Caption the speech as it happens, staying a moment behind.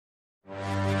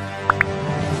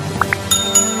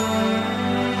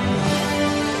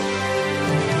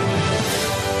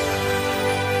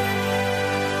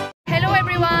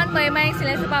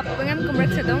pa apapangam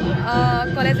congrats sa dong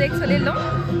college ek solil dong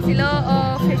sila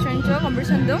fashion show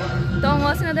competition dong to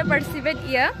was another participate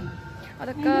iya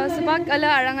adaka subak ala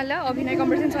arang ala obhinay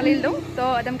competition solil dong to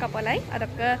adam kapalai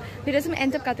adaka video sum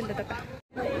end up katil daka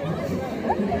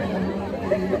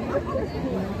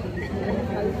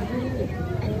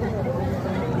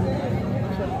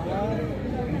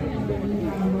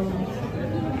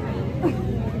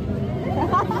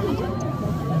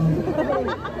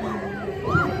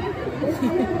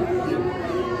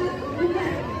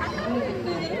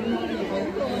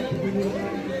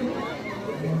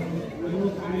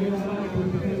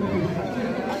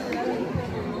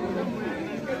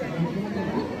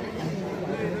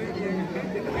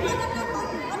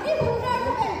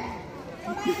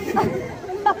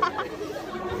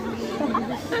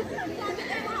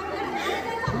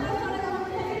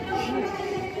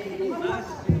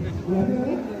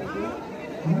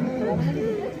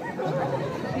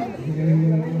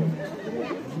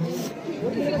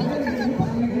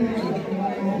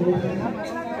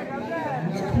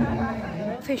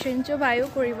fashion show bayo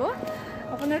koribo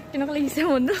আপোনাৰ কেনেকুৱা লাগিছে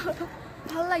বন্ধু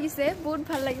ভাল লাগিছে বহুত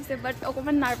ভাল লাগিছে বাট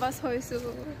অকমান নাৰ্ভাস হৈছো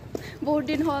বহুত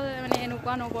দিন হল মানে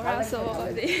এনেকুৱা নকৰা সো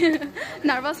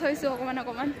নাৰ্ভাস হৈছো অকমান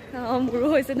মোৰো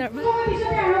হৈছে nervous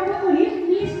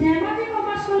Dhemaji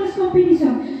Commerce College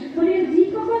competition কৰি যি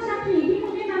কব ছাত্ৰী এই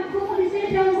মতে নাম কৰিছে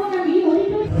তেওঁলোকক আমি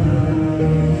হৰিটো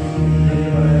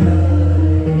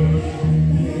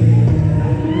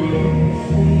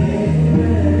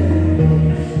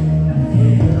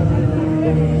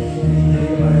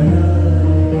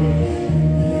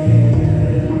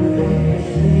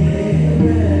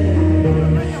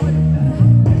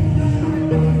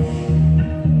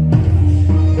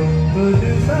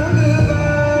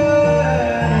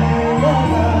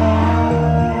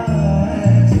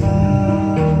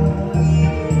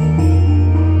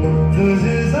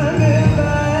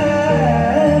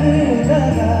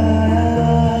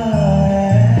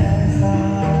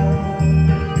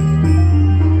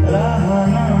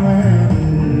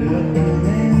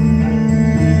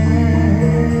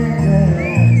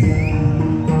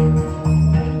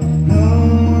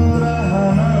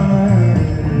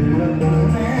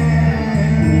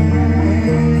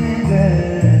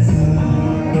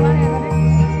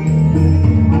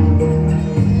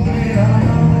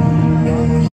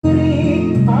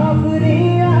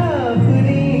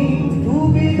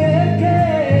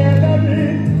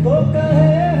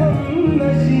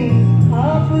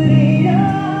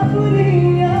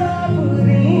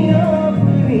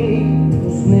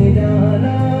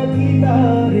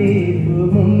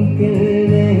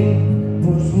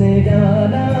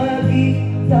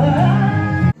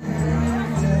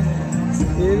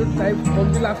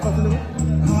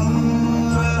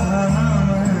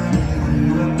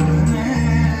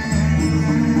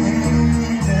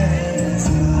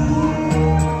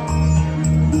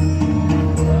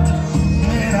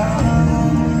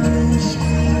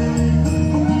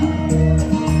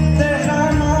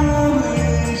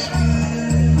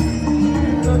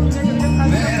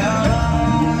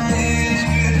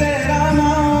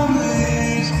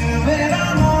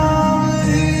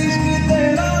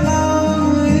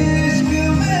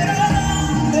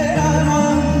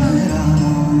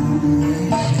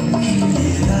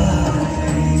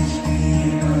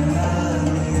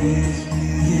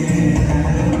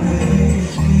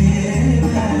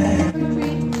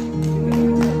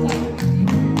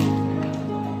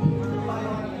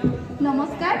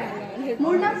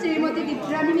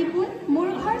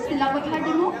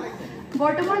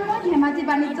বৰ্তমান মই ধেমাজি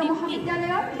বাণিজ্য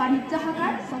মহাবিদ্যালয়ৰ বাণিজ্য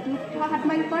শাখাৰ চতুৰ্থ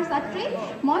হাতমাইকৰ ছাত্ৰী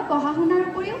মই পঢ়া শুনাৰ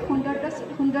উপৰিও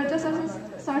সৌন্দৰ্য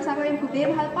চৰ্চা কৰি খুবেই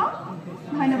ভাল পাওঁ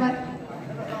ধন্যবাদ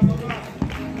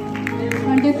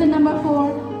কণ্টেষ্টেণ্ট নম্বৰ 4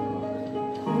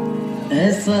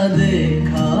 ऐसा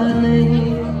देखा नहीं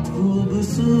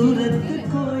खूबसूरत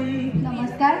कोई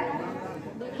নমস্কাৰ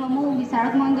সমূহ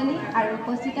বিচাৰক মণ্ডলী আৰু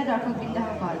উপস্থিত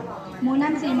দৰ্শকবৃন্দসকল মোৰ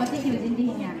নাম শ্ৰীমতী হিউজিন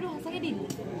দিহিঙীয়া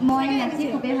মই নাচি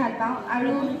খুবেই ভাল পাওঁ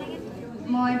আৰু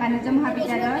মই বাণিজ্য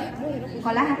মহাবিদ্যালয়ৰ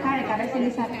কলা শাখাৰ একাদশ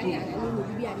শ্ৰেণীৰ ছাত্ৰী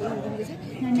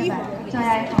ধন্যবাদ জয়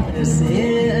আই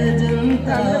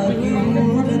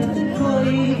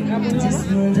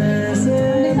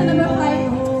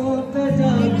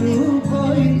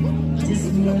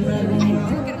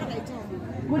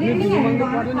Good evening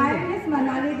everyone. I am Miss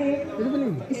Manali Dev,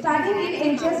 studying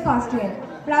in HS Coastal.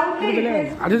 Proudly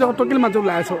request.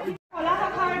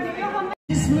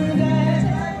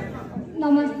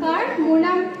 নমস্কাৰ মোৰ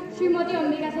নাম শ্ৰীমতী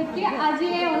অম্বিকা চেত্ৰী আজি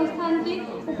এই অনুষ্ঠানটি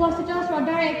উপস্থিত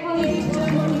শ্ৰদ্ধাৰ এখন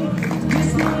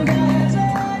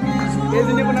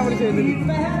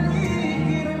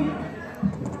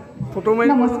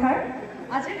নমস্কাৰ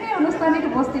আজিৰ এই অনুষ্ঠানত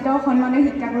উপস্থিত সন্মানীয়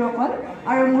শিক্ষাগুৰুসকল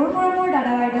আৰু মোৰ মৰমৰ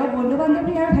দাদা বাইদেউ বন্ধু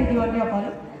বান্ধৱী আৰু ভাইটি ভণ্টীসকল,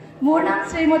 মোৰ নাম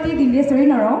শ্ৰীমতী দিল্লেশ্বৰী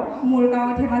নৰহ, মোৰ গাঁও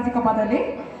ধেমাজি কপাতলি।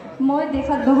 মই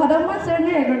দেশত 10মান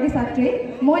শ্ৰেণীৰ এগৰাকী ছাত্ৰী।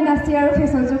 মই নাচি আৰু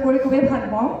ফেশ্বন শ্ব' কৰি খুবেই ভাল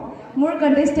পাওঁ। মোৰ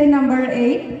কণ্টেষ্টেণ্ট নম্বৰ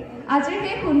 8। আজিৰ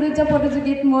এই সৌন্দৰ্য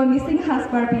প্ৰতিযোগিতাত মই মিচিং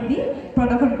সাজপাৰ পিন্ধি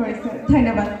প্ৰদৰ্শন কৰিছোঁ।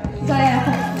 ধন্যবাদ। জয়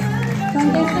অসম।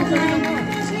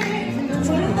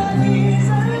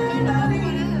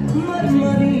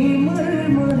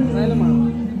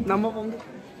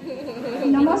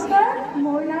 নমস্কাৰ,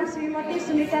 মোৰ নাম শ্ৰীমতী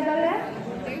সুমিতা দলে।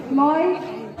 মই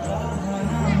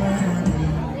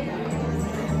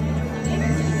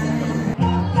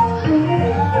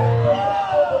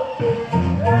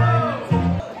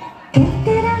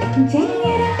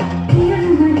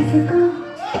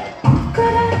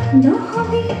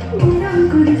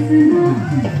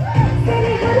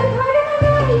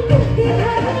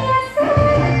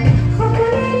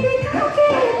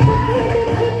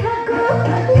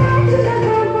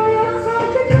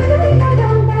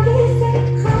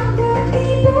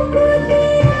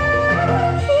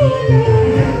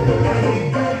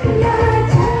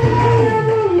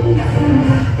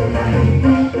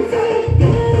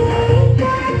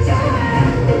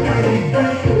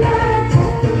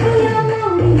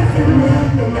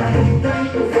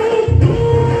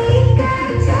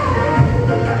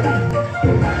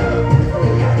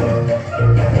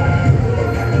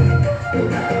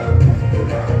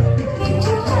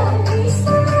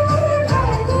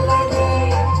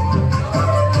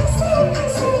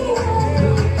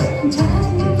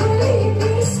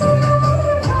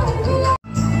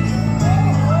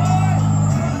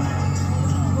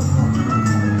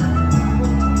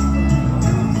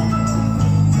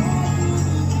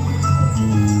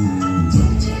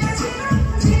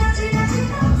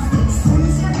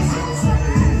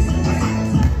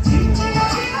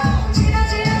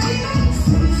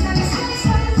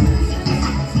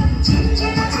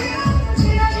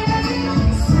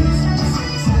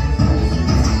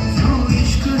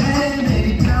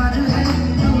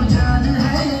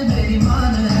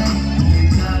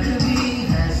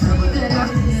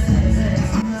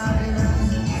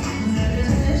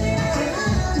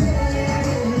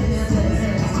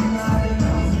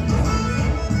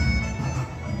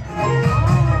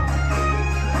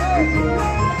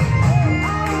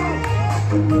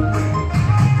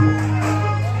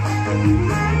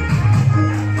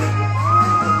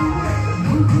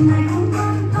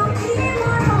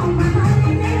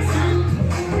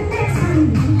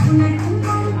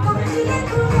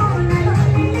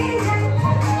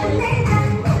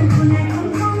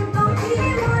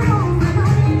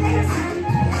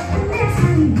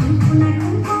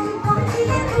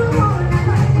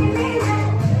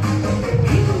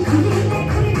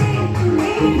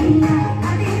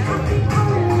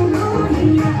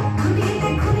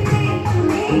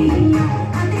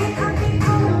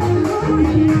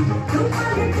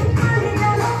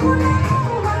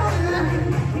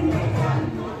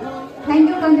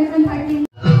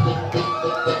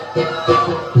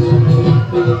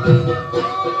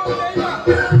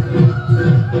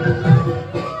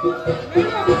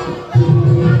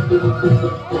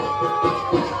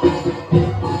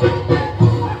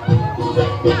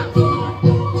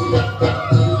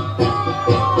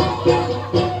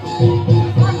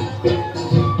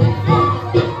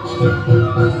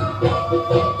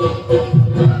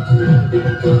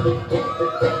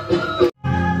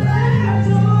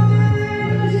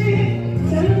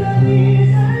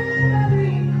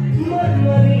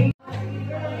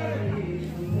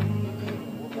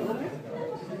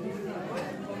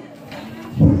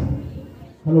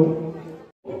हेलो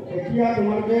এতিয়া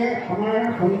তোমালোকে আমাৰ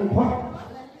সন্মুখত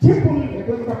যিকোনো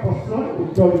এটা প্ৰশ্নৰ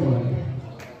উত্তৰ দিব লাগে।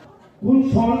 কোন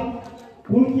চন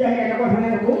কোন কি আহে এনেকুৱা ধৰণে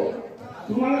হ'ব।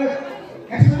 তোমালোকে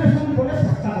এক্সপ্লেনেশ্যন দিবলৈ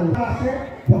চেষ্টা কৰিবা। আছে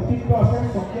ব্যক্তিত্ব আছে,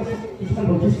 স্বকীয় কিছুমান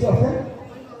বৈশিষ্ট্য আছে,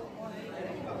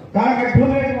 তাৰ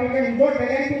মাধ্যমেৰে তোমালোকে নিজৰ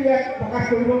টেলেণ্টটো ইয়াত প্ৰকাশ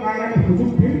কৰিবৰ কাৰণে আমি সুযোগ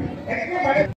দিম।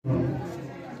 একেবাৰে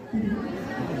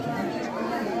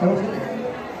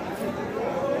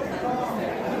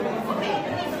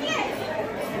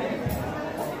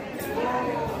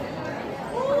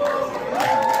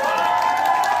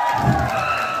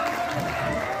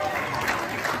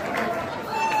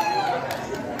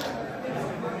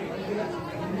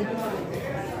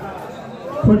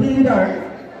প্ৰতিযোগিতাৰ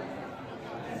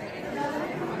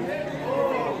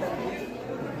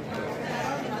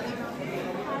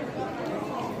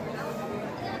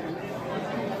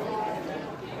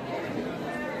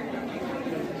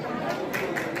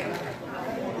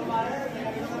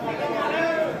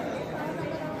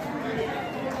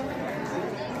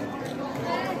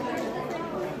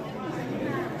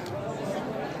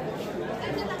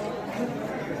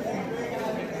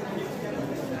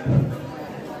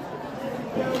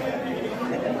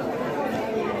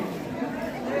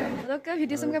Adok ka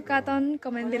video sum kap katon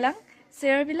comment bilang,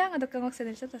 share bilang, adok ka mag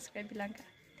channel sa subscribe bilang ka.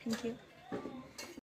 Thank you.